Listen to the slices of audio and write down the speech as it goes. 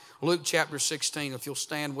Luke chapter 16, if you'll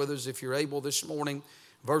stand with us if you're able this morning,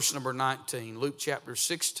 verse number 19. Luke chapter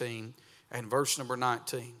 16 and verse number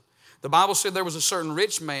 19. The Bible said there was a certain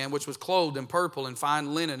rich man which was clothed in purple and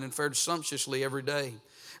fine linen and fared sumptuously every day.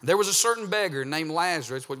 There was a certain beggar named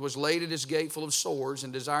Lazarus which was laid at his gate full of sores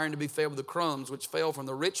and desiring to be fed with the crumbs which fell from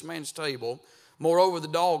the rich man's table. Moreover, the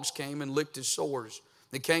dogs came and licked his sores.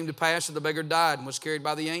 It came to pass that the beggar died and was carried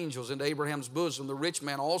by the angels into Abraham's bosom. The rich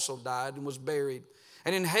man also died and was buried.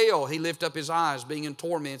 And in hell he lift up his eyes, being in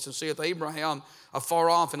torments, and seeth Abraham afar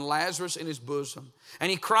off, and Lazarus in his bosom. And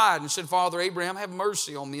he cried and said, Father Abraham, have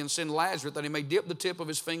mercy on me, and send Lazarus, that he may dip the tip of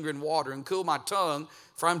his finger in water, and cool my tongue,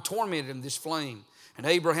 for I am tormented in this flame. And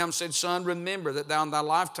Abraham said, Son, remember that thou in thy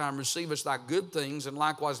lifetime receivest thy good things, and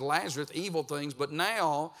likewise Lazarus evil things. But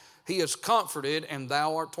now he is comforted, and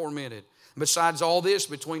thou art tormented. Besides all this,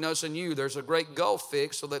 between us and you, there's a great gulf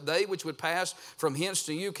fixed, so that they which would pass from hence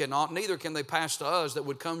to you cannot, neither can they pass to us that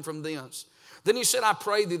would come from thence. Then he said, I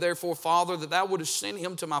pray thee therefore, Father, that thou wouldest send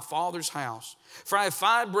him to my father's house. For I have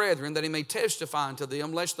 5 brethren, that he may testify unto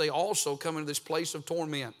them, lest they also come into this place of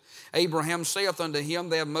torment. Abraham saith unto him,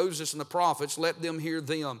 They have Moses and the prophets, let them hear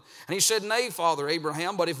them. And he said, Nay, Father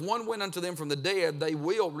Abraham, but if one went unto them from the dead, they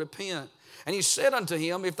will repent. And he said unto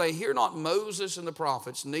him, If they hear not Moses and the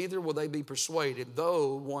prophets, neither will they be persuaded,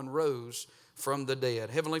 though one rose from the dead.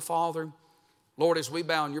 Heavenly Father, Lord, as we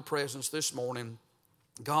bow in your presence this morning,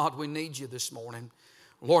 God, we need you this morning.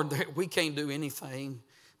 Lord, we can't do anything,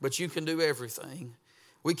 but you can do everything.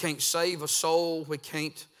 We can't save a soul. We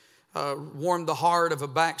can't warm the heart of a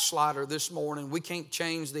backslider this morning. We can't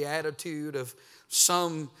change the attitude of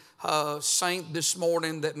some saint this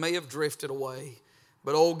morning that may have drifted away.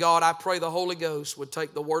 But, oh God, I pray the Holy Ghost would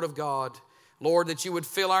take the word of God. Lord, that you would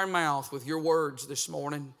fill our mouth with your words this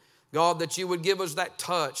morning. God, that you would give us that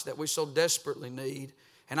touch that we so desperately need.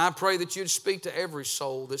 And I pray that you'd speak to every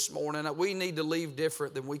soul this morning. That we need to leave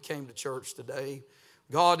different than we came to church today.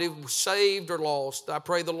 God, if saved or lost, I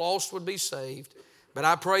pray the lost would be saved. But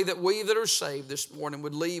I pray that we that are saved this morning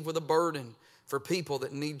would leave with a burden for people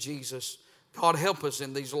that need Jesus. God, help us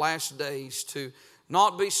in these last days to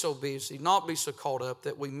not be so busy, not be so caught up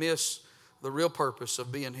that we miss the real purpose of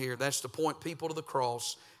being here. That's to point people to the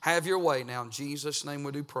cross. Have your way now. In Jesus' name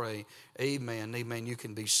we do pray. Amen. Amen. You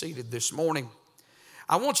can be seated this morning.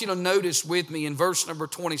 I want you to notice with me in verse number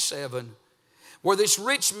 27, where this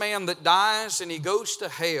rich man that dies and he goes to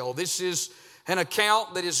hell. This is an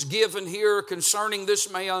account that is given here concerning this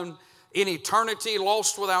man in eternity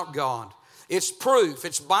lost without God. It's proof,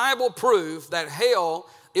 it's Bible proof that hell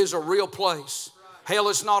is a real place. Hell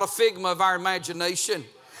is not a figment of our imagination.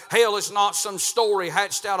 Hell is not some story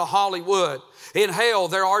hatched out of Hollywood. In hell,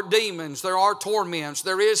 there are demons, there are torments,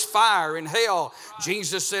 there is fire in hell.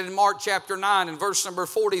 Jesus said in Mark chapter 9 and verse number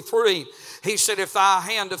 43, he said, if thy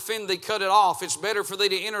hand offend thee, cut it off. It's better for thee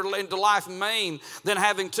to enter into life maimed than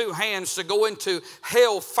having 2 hands to go into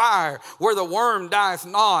hell fire, where the worm dieth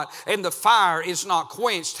not and the fire is not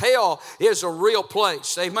quenched. Hell is a real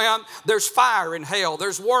place. Amen. There's fire in hell.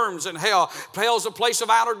 There's worms in hell. Hell's a place of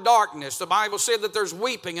outer darkness. The Bible said that there's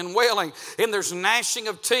weeping and wailing and there's gnashing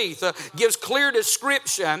of teeth. Gives clear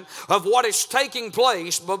description of what is taking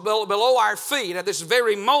place below our feet at this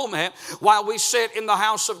very moment while we sit in the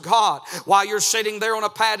house of God. While you're sitting there on a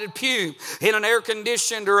padded pew in an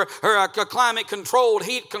air-conditioned or a climate-controlled,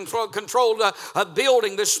 heat-controlled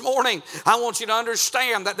building this morning, I want you to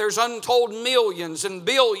understand that there's untold millions and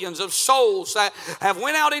billions of souls that have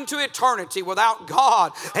went out into eternity without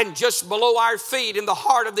God. And just below our feet in the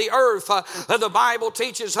heart of the earth, the Bible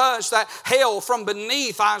teaches us that hell from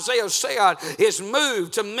beneath, Isaiah said, is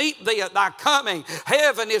moved to meet thee at thy coming.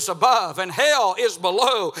 Heaven is above and hell is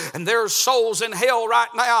below. And there are souls in hell right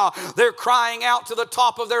now. They're crying out to the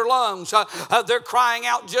top of their lungs. They're crying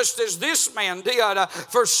out just as this man did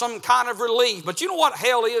for some kind of relief. But you know what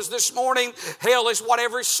hell is this morning? Hell is what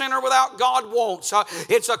every sinner without God wants.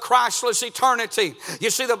 It's a Christless eternity. You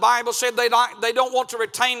see, the Bible said they don't want to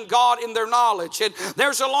retain God in their knowledge. And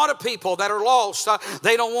there's a lot of people that are lost.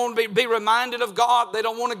 They don't want to be reminded of God. They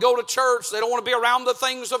don't want to go to church. They don't want to be around the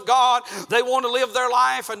things of God. They want to live their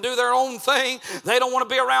life and do their own thing. They don't want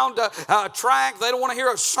to be around a track. They don't want to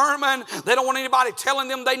hear a sermon. They don't want anybody telling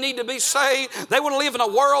them they need to be saved. They want to live in a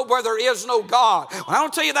world where there is no God. Well, I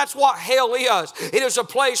don't tell you that's what hell is. It is a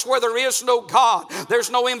place where there is no God. There's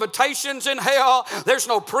no invitations in hell. There's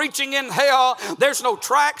no preaching in hell. There's no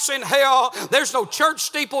tracts in hell. There's no church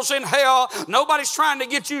steeples in hell. Nobody's trying to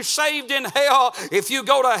get you saved in hell. If you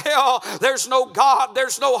go to hell, there's no God.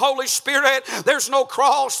 There's no Holy Spirit. Spirit. There's no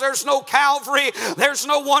cross. There's no Calvary. There's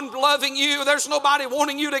no one loving you. There's nobody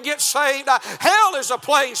wanting you to get saved. Hell is a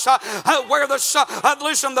place where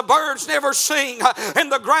the birds never sing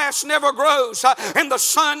and the grass never grows and the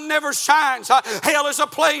sun never shines. Hell is a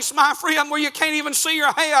place, my friend, where you can't even see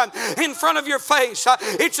your hand in front of your face.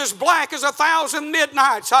 It's as black as 1,000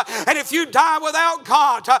 midnights. And if you die without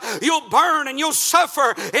God, you'll burn and you'll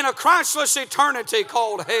suffer in a Christless eternity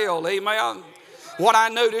called hell. Amen. What I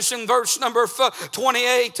notice in verse number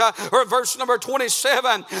 28 or verse number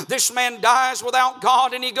 27, this man dies without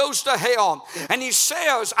God and he goes to hell. And he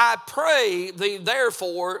says, I pray thee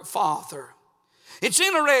therefore, Father. It's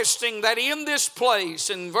interesting that in this place,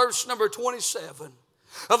 in verse number 27,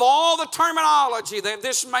 of all the terminology that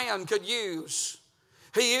this man could use,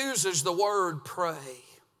 he uses the word pray.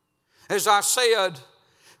 As I said,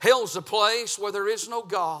 hell's a place where there is no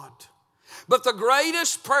God. But the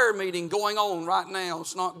greatest prayer meeting going on right now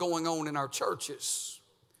is not going on in our churches.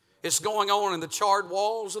 It's going on in the charred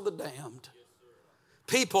walls of the damned.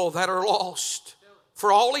 People that are lost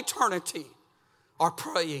for all eternity are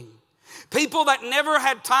praying. People that never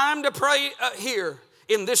had time to pray here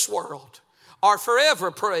in this world are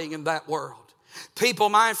forever praying in that world. People,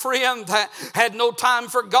 my friend, that had no time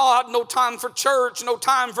for God, no time for church, no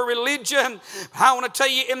time for religion. I want to tell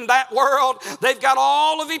you, in that world, they've got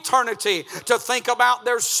all of eternity to think about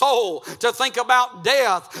their soul, to think about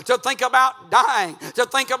death, to think about dying, to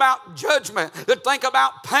think about judgment, to think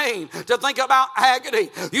about pain, to think about agony.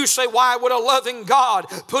 You say, why would a loving God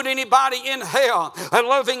put anybody in hell? A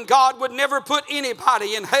loving God would never put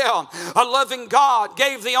anybody in hell. A loving God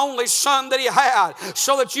gave the only Son that He had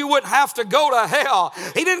so that you wouldn't have to go to hell.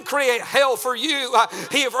 He didn't create hell for you,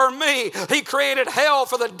 for me. He created hell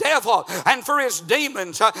for the devil and for his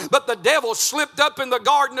demons. But the devil slipped up in the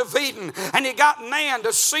Garden of Eden and he got man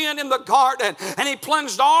to sin in the garden and he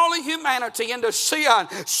plunged all of humanity into sin.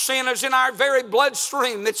 Sin is in our very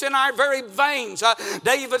bloodstream. It's in our very veins.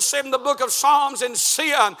 David said in the book of Psalms, in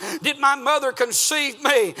sin did my mother conceive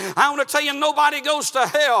me. I want to tell you, nobody goes to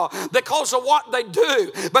hell because of what they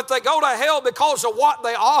do, but they go to hell because of what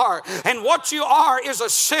they are. And what you are is a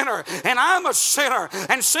sinner, and I'm a sinner,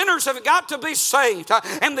 and sinners have got to be saved.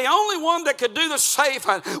 And the only one that could do the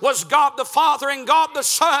saving was God the Father and God the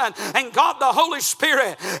Son and God the Holy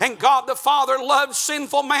Spirit. And God the Father loved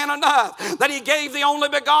sinful man enough that He gave the only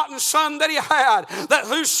begotten Son that He had, that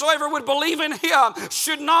whosoever would believe in Him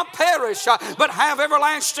should not perish but have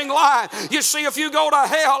everlasting life. You see, if you go to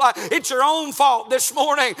hell, it's your own fault this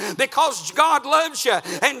morning, because God loves you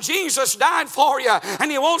and Jesus died for you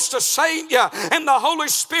and He wants to save you. And the Holy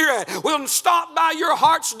Spirit will stop by your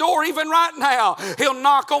heart's door even right now. He'll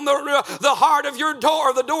knock on the heart of your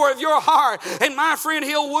door, the door of your heart. And my friend,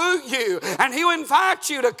 He'll woo you and He'll invite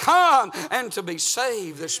you to come and to be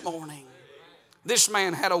saved this morning. This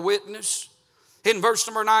man had a witness. In verse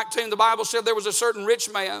number 19, the Bible said there was a certain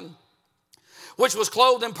rich man which was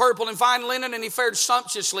clothed in purple and fine linen, and he fared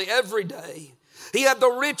sumptuously every day. He had the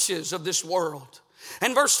riches of this world.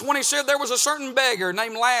 And verse 20 said there was a certain beggar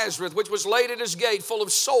named Lazarus, which was laid at his gate full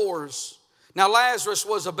of sores. Now Lazarus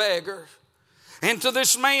was a beggar. And to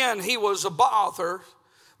this man he was a bother,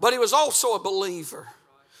 but he was also a believer.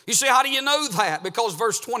 You see, how do you know that? Because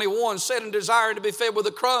verse 21 said, and desired to be fed with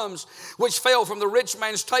the crumbs which fell from the rich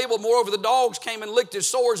man's table. Moreover, the dogs came and licked his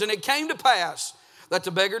sores. And it came to pass that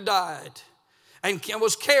the beggar died and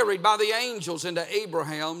was carried by the angels into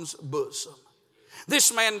Abraham's bosom.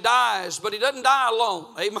 This man dies, but he doesn't die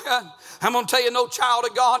alone. Amen. I'm going to tell you, no child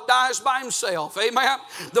of God dies by himself. Amen.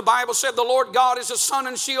 The Bible said the Lord God is a sun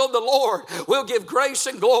and shield. The Lord will give grace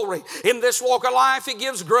and glory. In this walk of life, He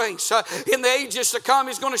gives grace. In the ages to come,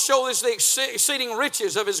 He's going to show us the exceeding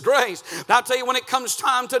riches of His grace. But I'll tell you, when it comes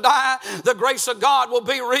time to die, the grace of God will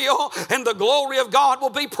be real and the glory of God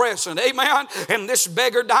will be present. Amen. And this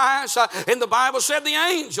beggar dies. And the Bible said the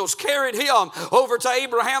angels carried him over to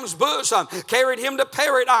Abraham's bosom, carried him to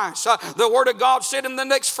paradise. The Word of God said in the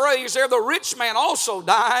next phrase there, the rich man also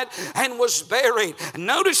died and was buried. And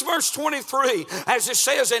notice verse 23, as it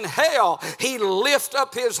says, in hell he lift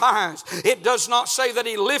up his eyes. It does not say that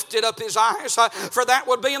he lifted up his eyes, for that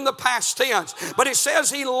would be in the past tense. But it says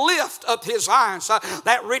he lift up his eyes.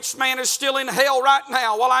 That rich man is still in hell right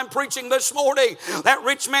now while I'm preaching this morning. That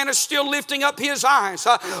rich man is still lifting up his eyes.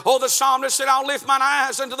 The psalmist said, I'll lift mine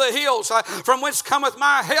eyes unto the hills, from whence cometh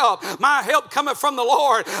my help. My help cometh from the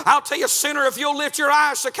Lord. I'll tell you, sinner, if you'll lift your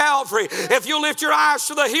eyes to Calvary, if you'll lift your eyes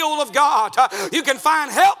to the hill of God, you can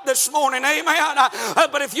find help this morning. Amen.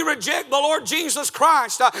 But if you reject the Lord Jesus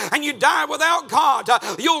Christ and you die without God,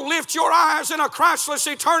 you'll lift your eyes in a Christless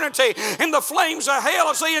eternity in the flames of hell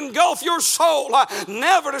as they engulf your soul,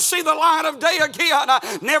 never to see the light of day again,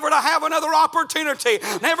 never to have another opportunity,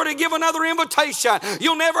 never to give another invitation.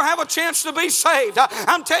 You'll never have a chance to be saved.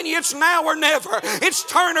 I'm telling you, it's now or never. It's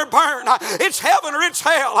turn or burn. It's heaven or it's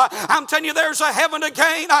hell. I'm telling you, there's a heaven to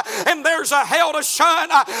gain and there's a hell to shun.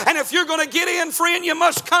 And if you're going to get in, friend, you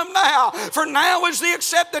must come now. For now is the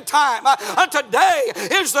accepted time. Today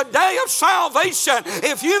is the day of salvation.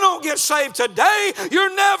 If you don't get saved today,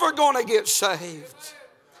 you're never going to get saved.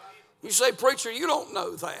 You say, preacher, you don't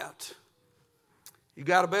know that. You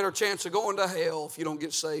got a better chance of going to hell if you don't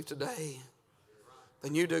get saved today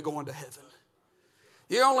than you do going to heaven.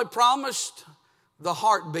 You're only promised the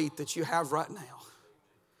heartbeat that you have right now.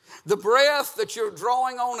 The breath that you're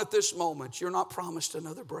drawing on at this moment, you're not promised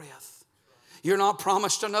another breath. You're not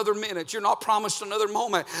promised another minute. You're not promised another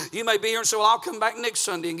moment. You may be here and say, well, I'll come back next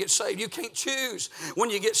Sunday and get saved. You can't choose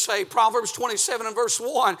when you get saved. Proverbs 27 and verse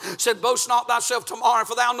 1 said, boast not thyself tomorrow,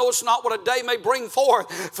 for thou knowest not what a day may bring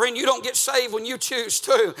forth. Friend, you don't get saved when you choose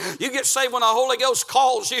to. You get saved when the Holy Ghost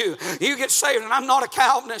calls you. You get saved, and I'm not a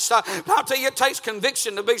Calvinist, but I'll tell you, it takes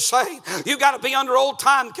conviction to be saved. You got to be under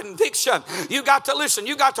old-time conviction. You got to listen.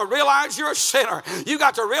 You got to realize you're a sinner. You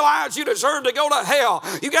got to realize you deserve to go to hell.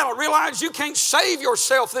 You got to realize you can't save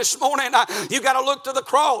yourself this morning. You got to look to the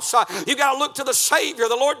cross. You got to look to the Savior,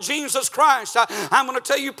 the Lord Jesus Christ. I'm going to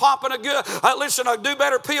tell you, popping a do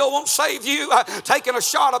better pill won't save you. Taking a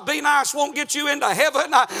shot of Be Nice won't get you into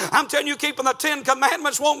heaven. I'm telling you, keeping the 10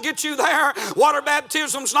 Commandments won't get you there. Water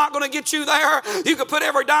baptism's not going to get you there. You could put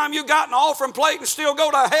every dime you got in an offering plate and still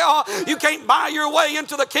go to hell. You can't buy your way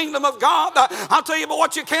into the kingdom of God. I'll tell you, but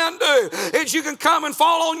what you can do is you can come and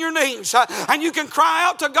fall on your knees and you can cry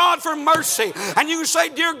out to God for mercy. And you can say,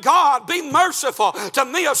 dear God, be merciful to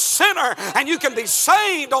me, a sinner. And you can be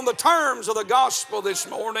saved on the terms of the gospel this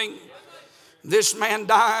morning. This man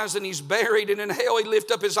dies and he's buried, and in hell he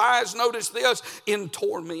lifts up his eyes, notice this, in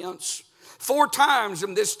torments. 4 times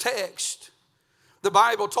in this text, the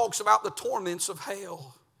Bible talks about the torments of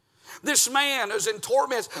hell. This man is in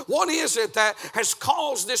torments. What is it that has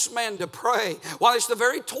caused this man to pray? Well, it's the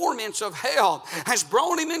very torments of hell has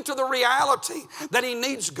brought him into the reality that he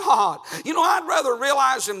needs God. You know, I'd rather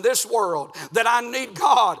realize in this world that I need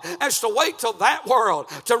God as to wait till that world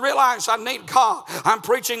to realize I need God. I'm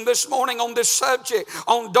preaching this morning on this subject,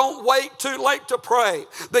 on don't wait too late to pray.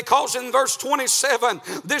 Because in verse 27,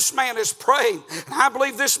 this man is praying. And I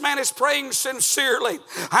believe this man is praying sincerely.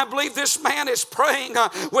 I believe this man is praying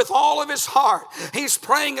with all of his heart. He's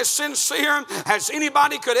praying as sincere as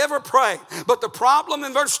anybody could ever pray. But the problem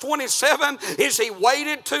in verse 27 is he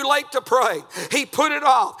waited too late to pray. He put it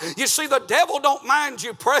off. You see, the devil don't mind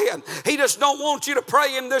you praying. He just don't want you to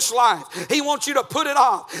pray in this life. He wants you to put it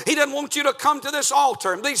off. He doesn't want you to come to this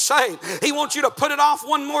altar and be saved. He wants you to put it off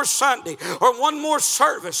one more Sunday or one more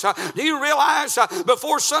service. Do you realize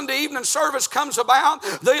before Sunday evening service comes about,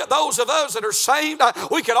 those of us that are saved,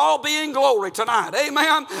 we could all be in glory tonight.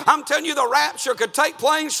 Amen. I'm telling you, the rapture could take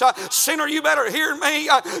place. Sinner, you better hear me.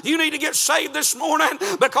 You need to get saved this morning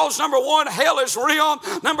because number 1, hell is real.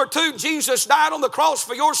 Number 2, Jesus died on the cross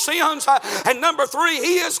for your sins. And number 3,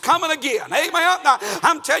 he is coming again. Amen.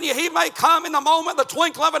 I'm telling you, he may come in the moment, the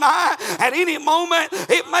twinkle of an eye. At any moment,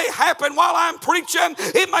 it may happen while I'm preaching.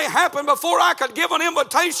 It may happen before I could give an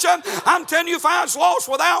invitation. I'm telling you, if I was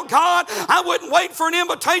lost without God, I wouldn't wait for an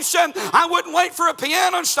invitation. I wouldn't wait for a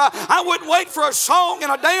pianist. I wouldn't wait for a song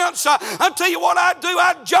and a dance. I'll tell you what I'd do.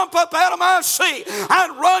 I'd jump up out of my seat.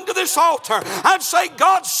 I'd run to this altar. I'd say,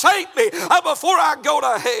 God, save me before I go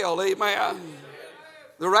to hell. Amen.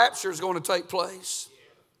 The rapture is going to take place.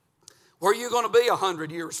 Where are you going to be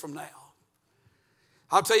 100 years from now?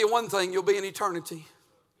 I'll tell you one thing, you'll be in eternity.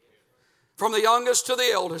 From the youngest to the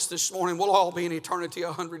eldest this morning, we'll all be in eternity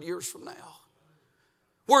 100 years from now.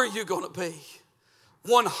 Where are you going to be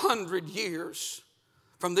 100 years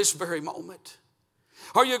from this very moment?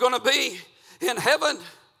 Are you going to be in heaven?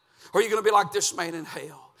 Or are you going to be like this man in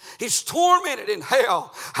hell? He's tormented in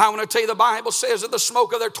hell. I want to tell you, the Bible says that the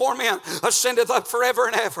smoke of their torment ascendeth up forever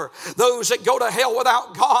and ever. Those that go to hell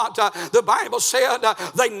without God, the Bible said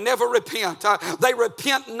they never repent. They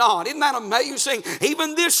repent not. Isn't that amazing?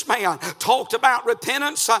 Even this man talked about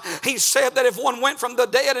repentance. He said that if one went from the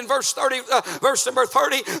dead in verse number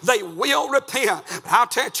 30, they will repent. I'll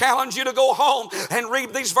challenge you to go home and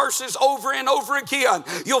read these verses over and over again.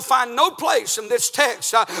 You'll find no place in this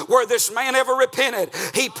text where this man ever repented.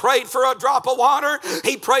 He prayed for a drop of water.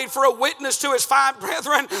 He prayed for a witness to his 5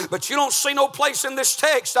 brethren. But you don't see no place in this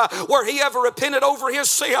text where he ever repented over his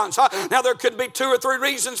sins. Now there could be 2 or 3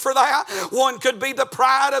 reasons for that. One could be the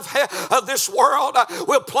pride of this world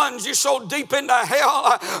will plunge you so deep into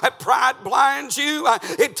hell that pride blinds you.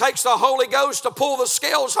 It takes the Holy Ghost to pull the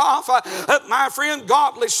scales off. My friend,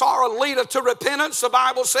 godly sorrow leadeth to repentance, the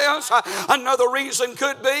Bible says. Another reason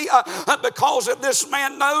could be because this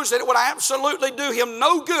man knows that it would absolutely do him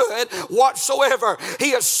no good whatsoever.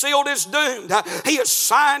 He has sealed his doom. He has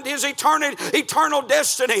signed his eternal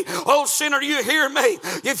destiny. Oh, sinner, you hear me?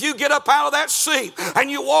 If you get up out of that seat and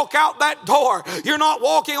you walk out that door, you're not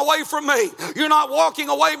walking away from me. You're not walking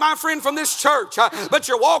away, my friend, from this church, but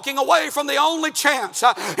you're walking away from the only chance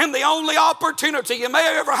and the only opportunity you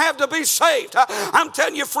may ever have to be saved. I'm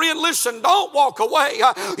telling you, friend, listen, don't walk away.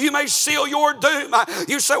 You may seal your doom.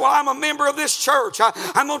 You say, well, I'm a member of this church.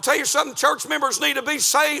 I'm going to tell you something. Church members need to be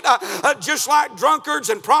saved just like drunkards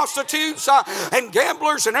and prostitutes and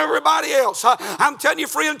gamblers and everybody else. I'm telling you,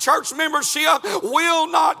 friend, church membership will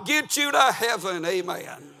not get you to heaven.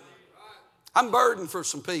 Amen. I'm burdened for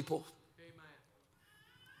some people.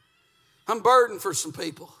 I'm burdened for some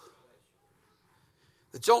people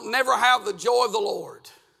that don't never have the joy of the Lord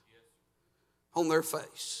on their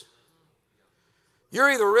face. You're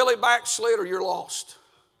either really backslid or you're lost.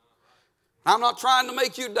 I'm not trying to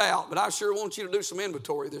make you doubt, but I sure want you to do some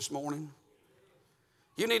inventory this morning.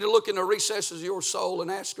 You need to look in the recesses of your soul and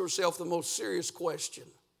ask yourself the most serious question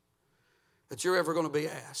that you're ever going to be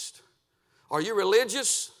asked. Are you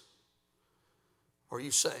religious or are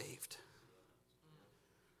you saved?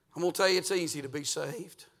 I'm going to tell you it's easy to be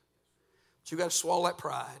saved, but you got to swallow that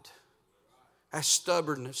pride. That's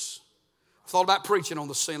stubbornness. I've thought about preaching on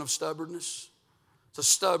the sin of stubbornness. It's a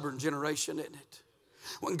stubborn generation, isn't it?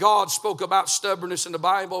 When God spoke about stubbornness in the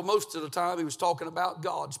Bible, most of the time he was talking about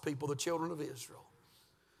God's people, the children of Israel.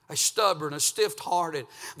 A stubborn, a stiff-hearted.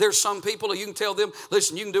 There's some people that you can tell them,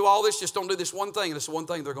 listen, you can do all this, just don't do this one thing. And it's the one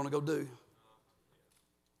thing they're going to go do.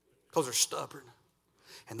 Because they're stubborn.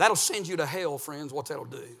 And that'll send you to hell, friends, what that'll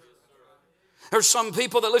do. There's some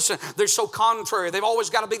people that, listen, they're so contrary. They've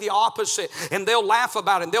always got to be the opposite. And they'll laugh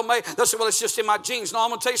about it. And they'll say, well, it's just in my genes. No, I'm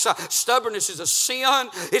going to tell you something. Stubbornness is a sin.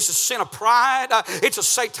 It's a sin of pride. It's a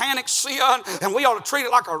satanic sin. And we ought to treat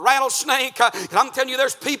it like a rattlesnake. And I'm telling you,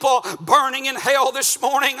 there's people burning in hell this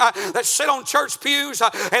morning that sit on church pews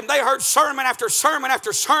and they heard sermon after sermon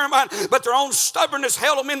after sermon, but their own stubbornness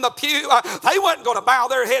held them in the pew. They wasn't going to bow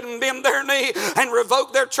their head and bend their knee and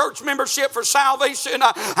revoke their church membership for salvation.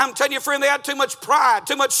 I'm telling you, friend, they had too much pride,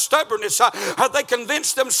 too much stubbornness. They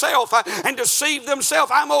convinced themselves and deceived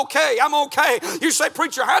themselves. I'm okay. I'm okay. You say,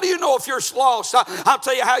 preacher, how do you know if you're lost? I'll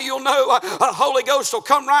tell you how you'll know. The Holy Ghost will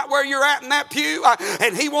come right where you're at in that pew,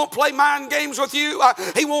 and he won't play mind games with you.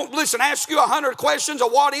 He won't, ask you 100 questions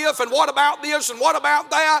of what if and what about this and what about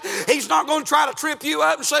that. He's not going to try to trip you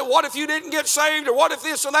up and say, what if you didn't get saved, or what if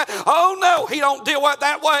this and that? Oh no, he don't deal with it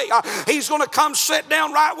that way. He's going to come sit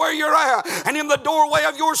down right where you're at, and in the doorway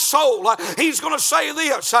of your soul, he's going to say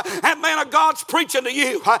this. That man of God's preaching to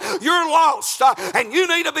you. You're lost and you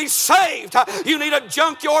need to be saved. You need to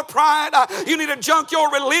junk your pride. You need to junk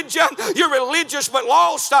your religion. You're religious but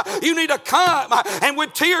lost. You need to come and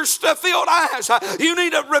with tears-filled eyes, you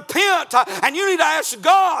need to repent and you need to ask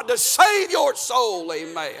God to save your soul.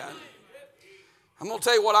 Amen. I'm going to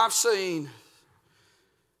tell you what I've seen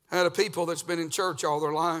out of people that's been in church all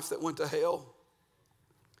their life that went to hell.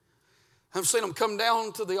 I've seen them come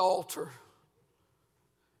down to the altar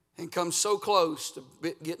and come so close to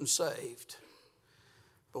getting saved.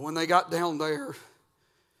 But when they got down there,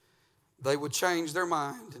 they would change their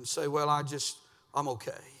mind and say, well, I'm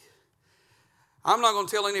okay. I'm not going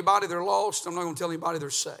to tell anybody they're lost. I'm not going to tell anybody they're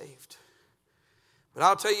saved. But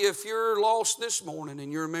I'll tell you, if you're lost this morning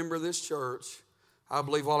and you're a member of this church, I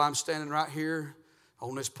believe while I'm standing right here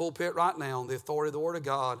on this pulpit right now, on the authority of the Word of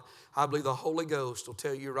God, I believe the Holy Ghost will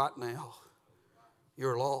tell you right now,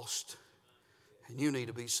 you're lost and you need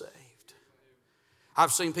to be saved.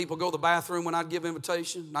 I've seen people go to the bathroom when I'd give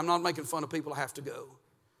invitation. I'm not making fun of people that have to go.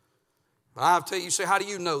 But I'll tell you, say, how do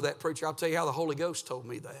you know that, preacher? I'll tell you how the Holy Ghost told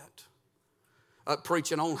me that.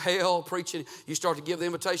 Preaching on hell, preaching, you start to give the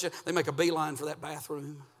invitation, they make a beeline for that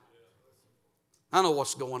bathroom. I know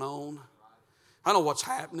what's going on. I know what's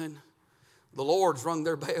happening. The Lord's rung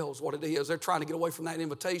their bells, what it is. They're trying to get away from that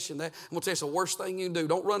invitation. I'm going to tell you, it's the worst thing you can do.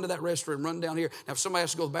 Don't run to that restroom, run down here. Now, if somebody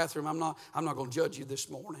has to go to the bathroom, I'm not going to judge you this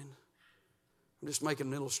morning. I'm just making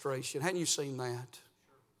an illustration. Hadn't you seen that?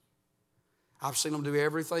 I've seen them do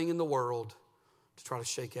everything in the world to try to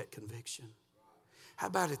shake that conviction. How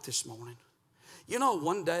about it this morning? You know,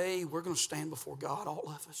 one day we're going to stand before God, all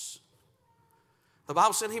of us. The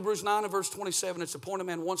Bible said in Hebrews 9 and verse 27, it's appointed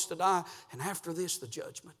man once to die, and after this, the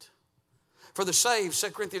judgment. For the saved,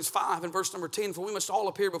 2 Corinthians 5 and verse number 10, for we must all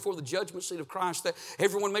appear before the judgment seat of Christ, that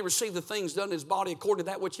everyone may receive the things done in his body according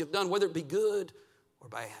to that which you've done, whether it be good or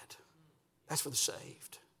bad. That's for the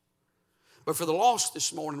saved. But for the lost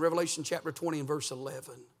this morning, Revelation chapter 20 and verse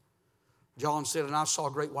 11, John said, and I saw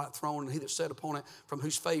a great white throne, and he that sat upon it, from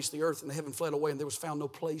whose face the earth and the heaven fled away, and there was found no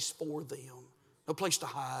place for them, no place to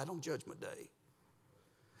hide on Judgment Day.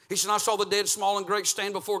 He said, I saw the dead, small and great,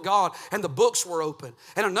 stand before God, and the books were open.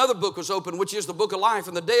 And another book was open, which is the book of life.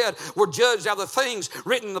 And the dead were judged out of the things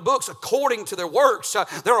written in the books according to their works.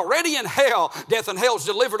 They're already in hell. Death and hell's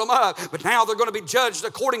delivered them up. But now they're going to be judged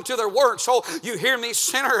according to their works. So you hear me,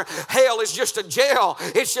 sinner, hell is just a jail.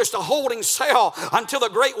 It's just a holding cell until the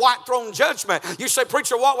great white throne judgment. You say,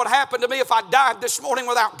 preacher, what would happen to me if I died this morning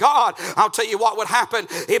without God? I'll tell you what would happen.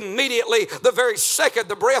 Immediately, the very second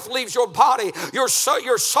the breath leaves your body, your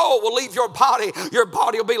soul will leave your body. Your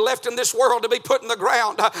body will be left in this world to be put in the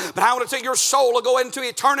ground. But I want to tell you, your soul will go into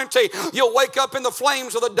eternity. You'll wake up in the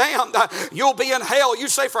flames of the damned. You'll be in hell. You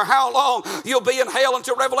say, for how long? You'll be in hell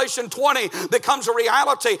until Revelation 20 becomes a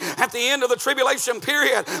reality at the end of the tribulation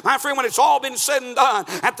period. My friend, when it's all been said and done,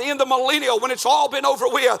 at the end of millennial, when it's all been over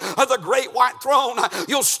with, the great white throne,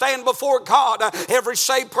 you'll stand before God. Every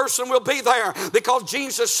saved person will be there because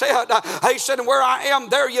Jesus said, he said, and where I am,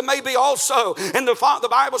 there you may be also. And the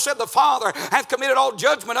Bible said the Father hath committed all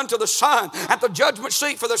judgment unto the Son. At the judgment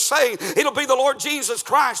seat for the saved, it'll be the Lord Jesus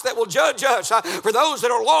Christ that will judge us. For those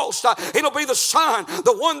that are lost, it'll be the Son,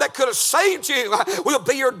 the one that could have saved you, will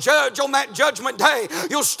be your judge on that judgment day.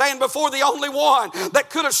 You'll stand before the only one that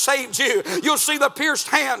could have saved you. You'll see the pierced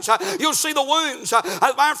hands. You'll see the wounds.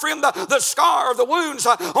 My friend, the scar of the wounds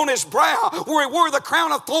on his brow where he wore the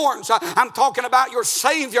crown of thorns. I'm talking about your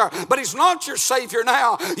Savior, but he's not your Savior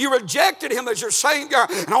now. You rejected him as your Savior.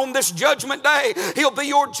 And on this judgment day, he'll be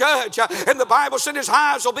your judge. And the Bible said his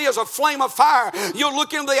eyes will be as a flame of fire. You'll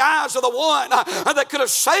look into the eyes of the one that could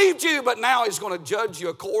have saved you, but now he's going to judge you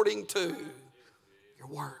according to your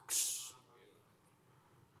works.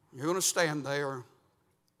 You're going to stand there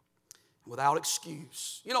without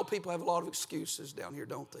excuse. You know, people have a lot of excuses down here,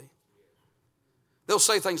 don't they? They'll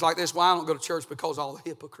say things like this, well, I don't go to church because of all the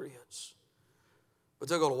hypocrites. But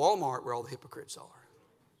they'll go to Walmart where all the hypocrites are.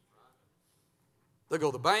 They'll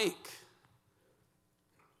go to the bank.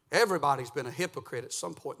 Everybody's been a hypocrite at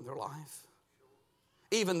some point in their life.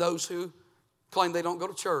 Even those who claim they don't go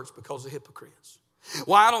to church because of hypocrites.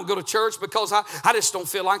 Well, I don't go to church because I just don't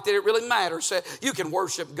feel like that it really matters. You can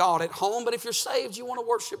worship God at home, but if you're saved, you want to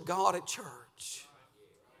worship God at church.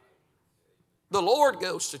 The Lord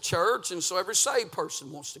goes to church, and so every saved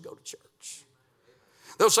person wants to go to church.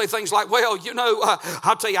 They'll say things like, well, you know,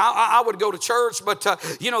 I'll tell you, I would go to church, but,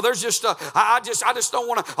 you know, there's just, I just don't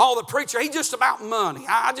want to, the preacher, he's just about money.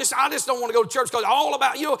 I just don't want to go to church because all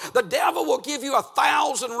about, you know, the devil will give you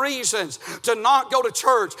 1,000 reasons to not go to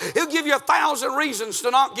church. He'll give you 1,000 reasons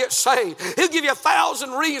to not get saved. He'll give you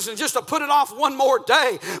 1,000 reasons just to put it off one more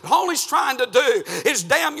day. All he's trying to do is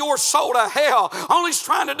damn your soul to hell. All he's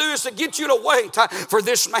trying to do is to get you to wait. For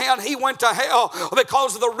this man, he went to hell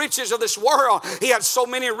because of the riches of this world. He had so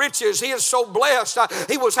many riches. He is so blessed.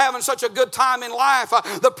 He was having such a good time in life.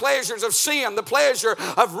 The pleasures of sin, the pleasure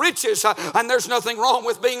of riches. And there's nothing wrong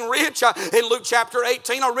with being rich. In Luke chapter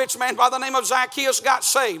 18, a rich man by the name of Zacchaeus got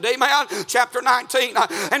saved. Amen. Chapter 19.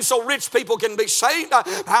 And so rich people can be saved.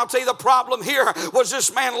 I'll tell you, the problem here was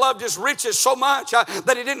this man loved his riches so much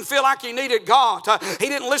that he didn't feel like he needed God. He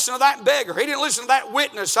didn't listen to that beggar. He didn't listen to that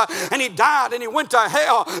witness. And he died and he went to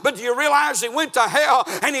hell. But do you realize he went to hell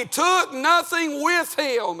and he took nothing with him?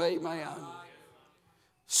 Amen.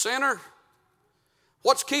 Sinner,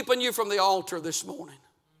 what's keeping you from the altar this morning?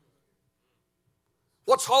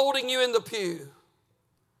 What's holding you in the pew?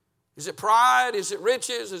 Is it pride? Is it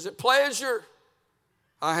riches? Is it pleasure?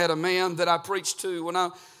 I had a man that I preached to when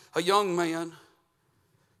a young man.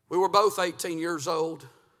 We were both 18 years old.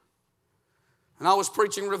 And I was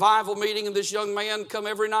preaching a revival meeting, and this young man come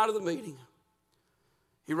every night of the meeting.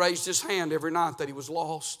 He raised his hand every night that he was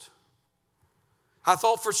lost. I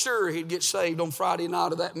thought for sure he'd get saved on Friday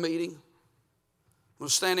night of that meeting. I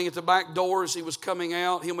was standing at the back door as he was coming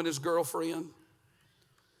out, him and his girlfriend.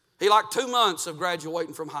 He like 2 months of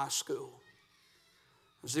graduating from high school.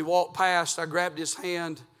 As he walked past, I grabbed his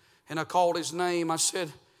hand and I called his name. I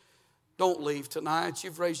said, don't leave tonight.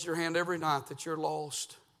 You've raised your hand every night that you're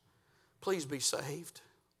lost. Please be saved.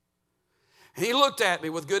 And he looked at me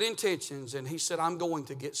with good intentions and he said, I'm going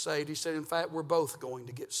to get saved. He said, in fact, we're both going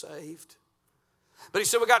to get saved. But he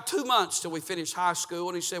said, we got 2 months till we finish high school.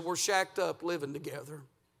 And he said, we're shacked up living together.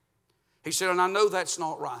 He said, and I know that's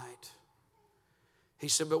not right. He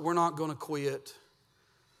said, but we're not going to quit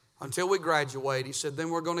until we graduate. He said, then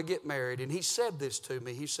we're going to get married. And he said this to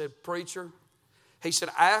me. He said, preacher, he said,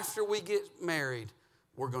 after we get married,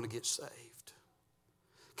 we're going to get saved.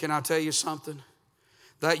 Can I tell you something?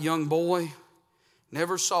 That young boy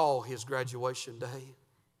never saw his graduation day.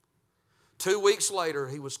 2 weeks later,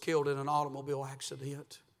 he was killed in an automobile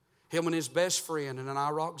accident. Him and his best friend in an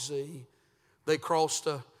IROC Z, they crossed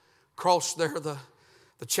the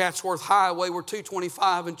Chatsworth Highway where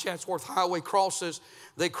 225 and Chatsworth Highway crosses.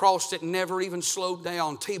 They crossed it and never even slowed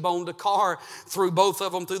down. T-boned a car, threw both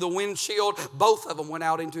of them through the windshield. Both of them went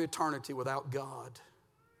out into eternity without God.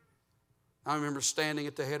 I remember standing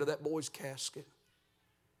at the head of that boy's casket.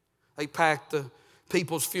 They packed the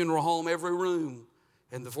people's funeral home. Every room,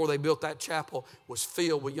 and before they built that chapel, was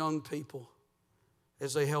filled with young people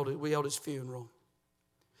as we held his funeral.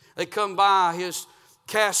 They come by his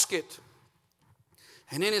casket,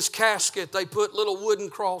 and in his casket they put little wooden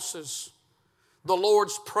crosses, the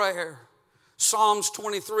Lord's Prayer, Psalms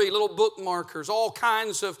 23, little bookmarkers, all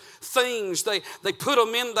kinds of things. They put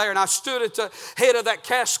them in there, and I stood at the head of that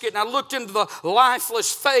casket, and I looked into the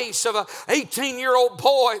lifeless face of an 18-year-old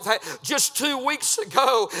boy that just 2 weeks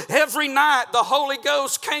ago, every night the Holy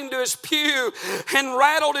Ghost came to his pew and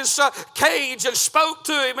rattled his cage and spoke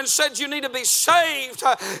to him and said, you need to be saved.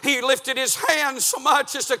 He lifted his hands so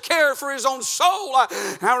much as to care for his own soul.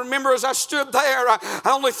 I remember as I stood there,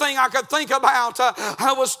 the only thing I could think about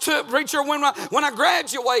was, preacher, when I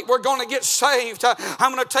graduate, we're going to get saved.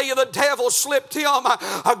 I'm going to tell you, the devil slipped him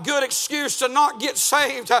a good excuse to not get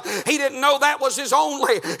saved. He didn't know that was his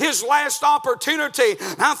last opportunity.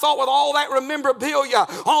 And I thought, with all that memorabilia,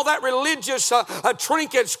 all that religious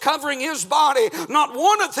trinkets covering his body, not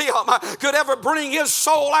one of them could ever bring his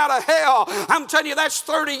soul out of hell. I'm telling you, that's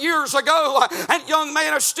 30 years ago. That young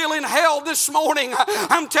man is still in hell this morning.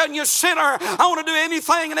 I'm telling you, sinner, I want to do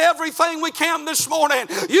anything and everything we can this morning.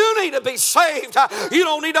 You need to be saved. You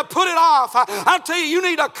don't need to put it off. I'll tell you, you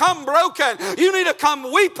need to come broken. You need to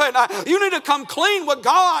come weeping. You need to come clean with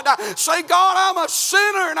God. Say, God, I'm a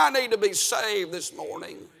sinner and I need to be saved this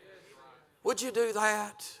morning. Would you do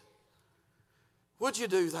that? Would you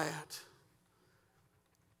do that?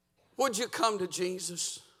 Would you come to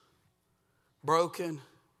Jesus broken?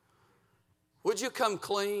 Would you come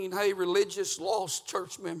clean? Hey, religious, lost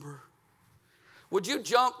church member. Would you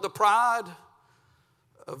jump the pride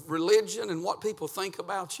of religion and what people think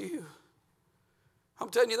about you? I'm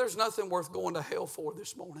telling you, there's nothing worth going to hell for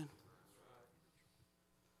this morning.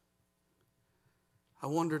 I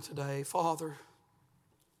wonder today, Father,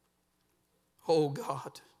 oh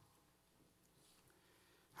God,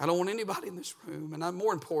 I don't want anybody in this room, and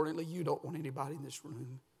more importantly, you don't want anybody in this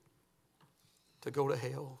room to go to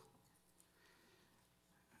hell.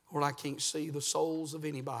 Lord, I can't see the souls of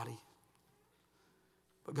anybody.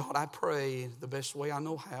 But God, I pray the best way I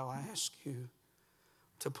know how, I ask you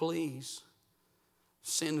to please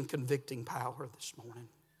send convicting power this morning.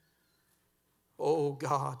 Oh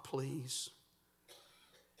God, please.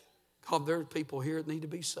 God, there are people here that need to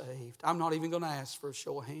be saved. I'm not even going to ask for a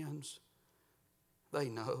show of hands. They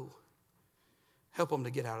know. Help them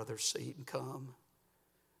to get out of their seat and come.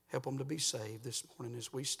 Help them to be saved this morning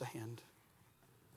as we stand.